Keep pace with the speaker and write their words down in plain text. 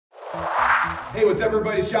Hey, what's up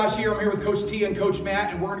everybody? It's Josh here. I'm here with Coach T and Coach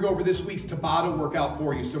Matt, and we're gonna go over this week's Tabata workout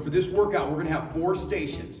for you. So for this workout, we're gonna have 4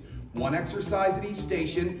 stations. 1 exercise at each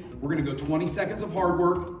station. We're gonna go 20 seconds of hard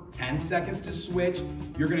work, 10 seconds to switch.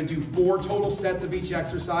 You're gonna do 4 total sets of each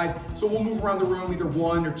exercise. So we'll move around the room either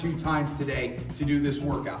 1 or 2 times today to do this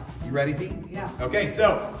workout. You ready, T? Yeah. Okay,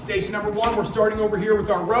 so station number 1, we're starting over here with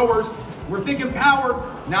our rowers. We're thinking power,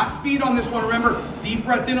 not speed on this one. Remember, deep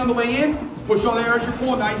breath in on the way in, push on there as you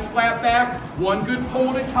pull, nice flat back. 1 good pull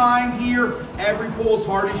at a time here. Every pull as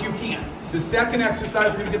hard as you can. The second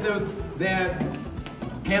exercise, we're gonna get those,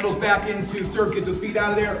 handles back into stirrups, get those feet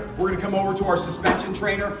out of there. We're gonna come over to our suspension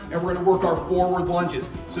trainer and we're gonna work our forward lunges.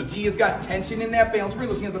 So T has got tension in that balance. Bring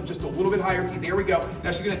those hands up just a little bit higher, T, there we go.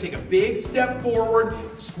 Now she's gonna take a big step forward,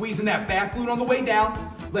 squeezing that back glute on the way down,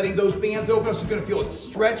 letting those bands open. She's gonna feel a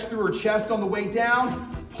stretch through her chest on the way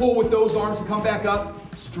down, pull with those arms to come back up,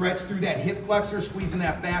 stretch through that hip flexor, squeezing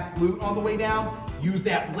that back glute on the way down. Use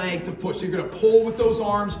that leg to push. So you're gonna pull with those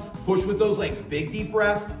arms, push with those legs. Big deep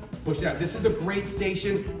breath. Push down. This is a great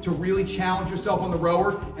station to really challenge yourself on the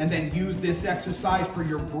rower and then use this exercise for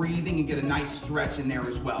your breathing and get a nice stretch in there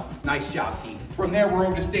as well. Nice job, team. From there, we're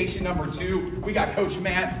over to station number 2. We got Coach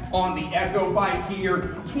Matt on the Echo bike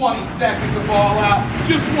here. 20 seconds of all out.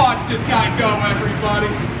 Just watch this guy go, everybody.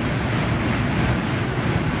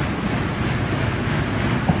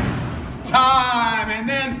 Time. And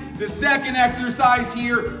then the second exercise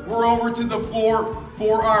here, we're over to the floor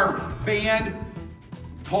for our band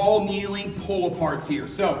tall kneeling pull aparts here.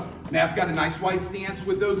 So Matt's got a nice wide stance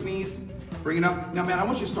with those knees. Bring it up. Now, Matt, I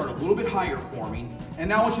want you to start a little bit higher for me. And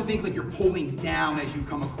now I want you to think like you're pulling down as you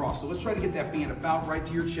come across. So let's try to get that band about right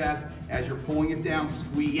to your chest as you're pulling it down.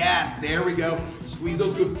 Squeeze. Yes, there we go. Squeeze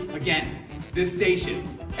those glutes. Again, this station,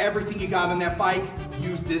 everything you got on that bike,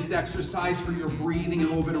 use this exercise for your breathing, a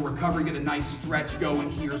little bit of recovery, get a nice stretch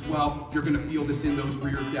going here as well. You're gonna feel this in those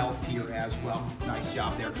rear delts here as well. Nice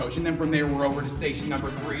job there, Coach. And then from there, we're over to station number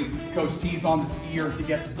 3. Coach T's on the skier to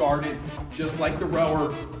get started. Just like the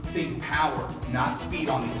rower, think power, not speed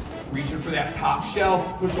on these. Reaching for that top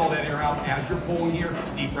shelf, push all that air out as you're pulling here.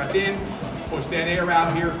 Deep breath in, push that air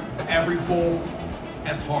out here. Every pull,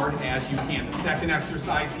 as hard as you can. The second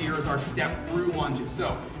exercise here is our step through lunges.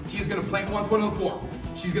 So T is gonna plant 1 foot on the floor.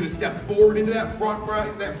 She's gonna step forward into that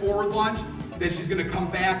that forward lunge. Then she's gonna come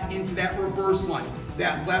back into that reverse lunge.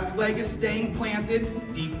 That left leg is staying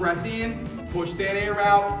planted. Deep breath in, push that air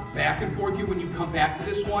out, back and forth here. When you come back to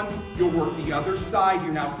this one, you'll work the other side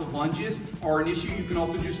here. Now, if the lunges are an issue, you can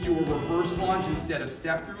also just do a reverse lunge instead of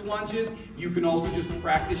step through lunges. You can also just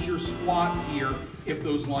practice your squats here if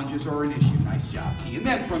those lunges are an issue. Nice job, T. And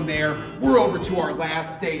then from there, we're over to our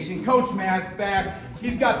last station. Coach Matt's back.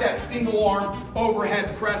 He's got that single arm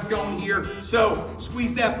overhead press going here. So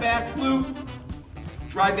squeeze that back glute.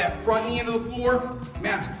 Drive that front knee into the floor.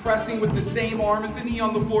 Matt's pressing with the same arm as the knee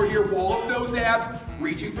on the floor here. Wall up those abs,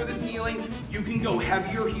 reaching for the ceiling. You can go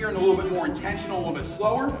heavier here and a little bit more intentional, a little bit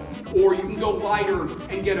slower, or you can go lighter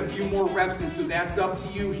and get a few more reps in, so that's up to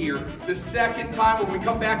you here. The second time, when we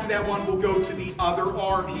come back to that one, we'll go to the other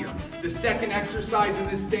arm here. The second exercise in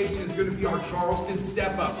this station is gonna be our Charleston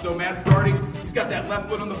step up. So Matt's starting, he's got that left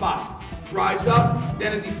foot on the box. Drives up,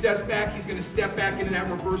 then as he steps back, he's gonna step back into that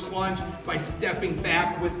reverse lunge by stepping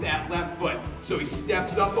back with that left foot. So he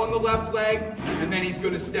steps up on the left leg, and then he's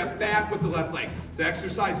gonna step back with the left leg. The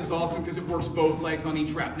exercise is awesome because it works both legs on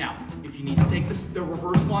each rep. Now, if you need to take the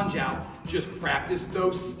reverse lunge out, just practice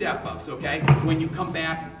those step ups, okay? When you come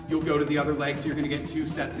back, you'll go to the other leg, so you're gonna get 2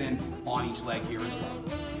 sets in on each leg here as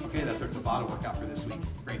well. Okay, that's our Tabata workout for this week.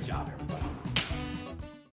 Great job, everybody.